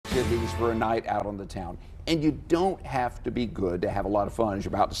activities for a night out on the town. And you don't have to be good to have a lot of fun, as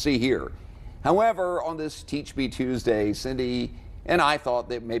you're about to see here. However, on this Teach Me Tuesday, Cindy and I thought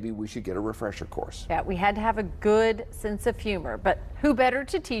that maybe we should get a refresher course. Yeah, we had to have a good sense of humor, but who better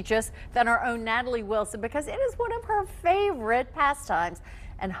to teach us than our own Natalie Wilson, because it is one of her favorite pastimes.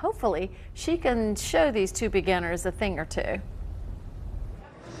 And hopefully she can show these two beginners a thing or two.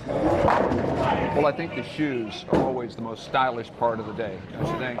 Well, I think the shoes are always the most stylish part of the day, don't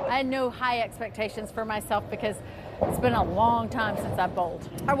you think? I had no high expectations for myself because it's been a long time since I bowled.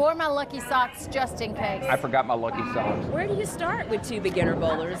 I wore my lucky socks just in case. I forgot my lucky socks. Where do you start with two beginner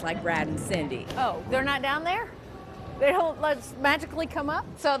bowlers like Brad and Cindy? Oh, they're not down there? They don't magically come up?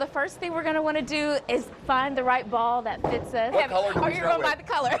 So the first thing we're going to want to do is find the right ball that fits us. What color do we you're start going by with?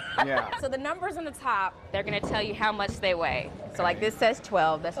 the color. Yeah. So the numbers on the top, they're going to tell you how much they weigh. So like this says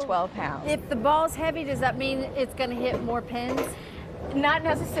 12, that's 12 pounds. If the ball's heavy, does that mean it's going to hit more pins? Not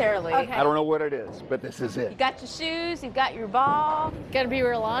necessarily. Okay. I don't know what it is, but this is You it. got your shoes, you've got your ball. Gotta be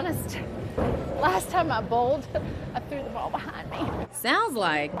real honest. Last time I bowled, I threw the ball behind me. Sounds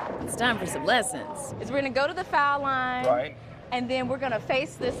like it's time for some lessons. Is we're going to go to the foul line. Right. And then we're going to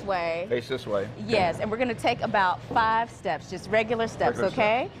face this way. Face this way. Yes, and we're going to take about 5 steps, just regular steps, Regular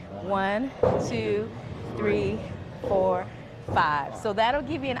okay? 1, 2, 3, 4, 5. So that'll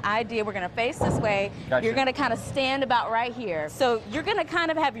give you an idea. We're going to face this way. Gotcha. You're going to kind of stand about right here. So you're going to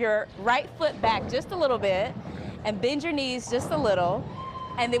kind of have your right foot back just a little bit and bend your knees just a little.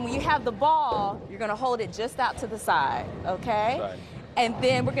 And then when you have the ball, you're going to hold it just out to the side, okay? Side. And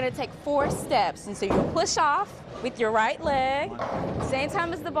then we're going to take 4 steps. And so you'll push off with your right leg, same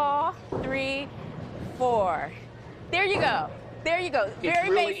time as the ball. 3, 4. There you go. There you go. It's Very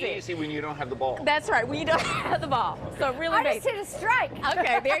really basic. easy when you don't have the ball. That's right, when you don't have the ball. So really I just basic. hit a strike.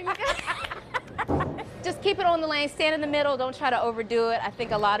 Okay, there you go. Just keep it on the lane, stand in the middle, don't try to overdo it. I think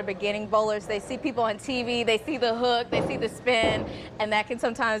a lot of beginning bowlers, they see people on TV, they see the hook, they see the spin, and that can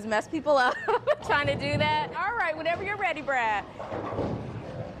sometimes mess people up trying to do that. All right, whenever you're ready, Brad.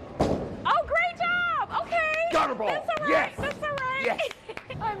 Oh, great job! Okay. Gutter ball. That's all right. Yes. That's all right. Yes.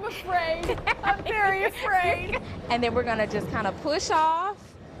 I'm afraid. I'm very afraid. And then we're gonna just kind of push off,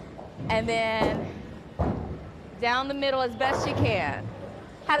 and then down the middle as best you can.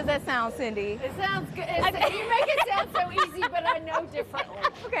 How does that sound, Cindy? It sounds good. You make it sound so easy, but I know differently.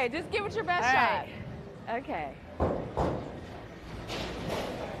 Okay, just give it your best All shot. right. Okay.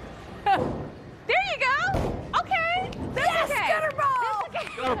 There you go. Okay. That's Yes, okay. gutter ball. That's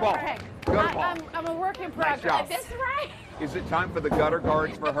okay. Gutter ball. Okay. Gutter ball. I'm a work in progress. job. That's right. Is it time for the gutter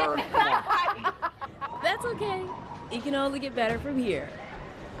guards for her? Come on. That's okay. It can only get better from here.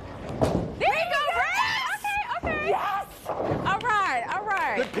 There you go, Brad. Okay. Yes. All right. All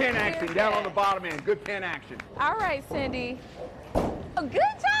right. Good pin action Very down good. on the bottom end. Good pin action. All right, Cindy. Oh, good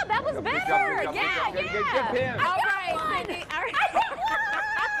job. That was Good better. job, good job, Yeah, good job. yeah. Good pin. All got right, one. Cindy. All right.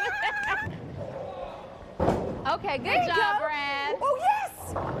 I Okay, good There you job, go. Brad. Oh, yes.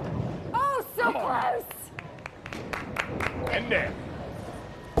 Oh, so Come on. close. And there.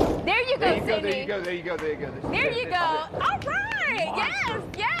 There you go, There you go, Cindy. there you go, there you go, there you go. This is There it, you this go. is it. All right. Monster.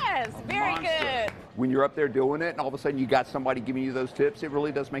 Yes. Very Monster. good. When you're up there doing it and all of a sudden you got somebody giving you those tips, it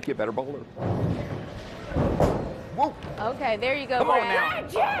really does make you a better bowler. Whoa. Okay, there you go, Come on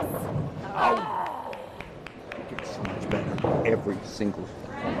Brad. now. Yes. Oh. It gets so much better every single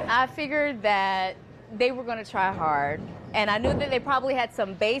time. I figured that they were going to try hard, and I knew that they probably had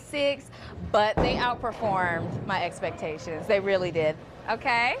some basics, but they outperformed my expectations. They really did.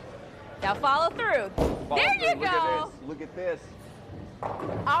 Okay? Now follow through. There you go. Look at this.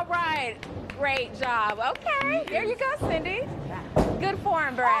 All right. Great job. Okay. There you go, Cindy. Good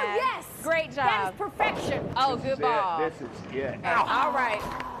form, Brad. Oh, yes. Great That job. is perfection. Oh, This good is it. ball. This is it. All right.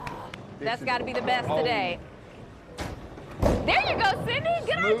 This That's is got to be the best oh, today. There you go, Cindy.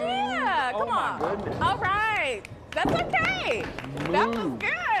 Good Smooth. idea. Oh, Come my on. goodness. All right. That's okay. That was Smooth. good.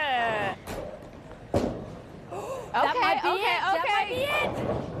 That might be okay, it. That okay. might be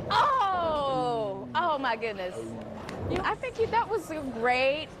it. Oh my goodness. I think that was a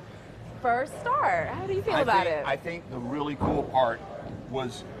great first start. How do you feel about it? I think the really cool part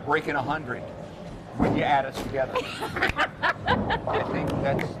was breaking 100 when you add us together. I think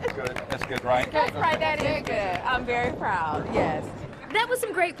that's good. That's good, right? That's right, that is good. I'm very proud, yes. That was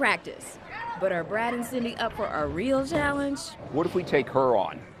some great practice. But are Brad and Cindy up for a real challenge? What if we take her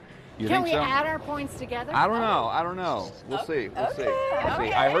on? You Can think we so? add our points together? I don't know. I don't know. We'll see. We'll see. We'll see.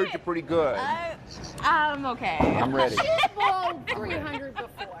 okay. I heard you're pretty good. I'm okay. I'm ready. She's bowled 300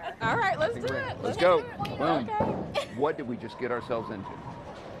 before. All right, let's do it. Let's go. do it. Boom. Okay. What did we just get ourselves into?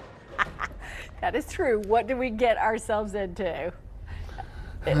 That is true. What did we get ourselves into?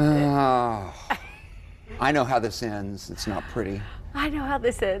 I know how this ends. It's not pretty. I know how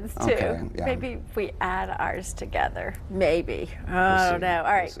this ends too. Okay, yeah. Maybe if we add ours together. Maybe. I don't know.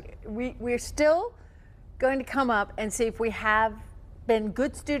 All right. We're still going to come up and see if we have been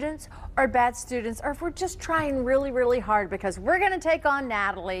good students or bad students, or if we're just trying really, really hard, because we're going to take on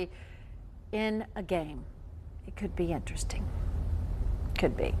Natalie in a game. It could be interesting.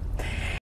 Could be.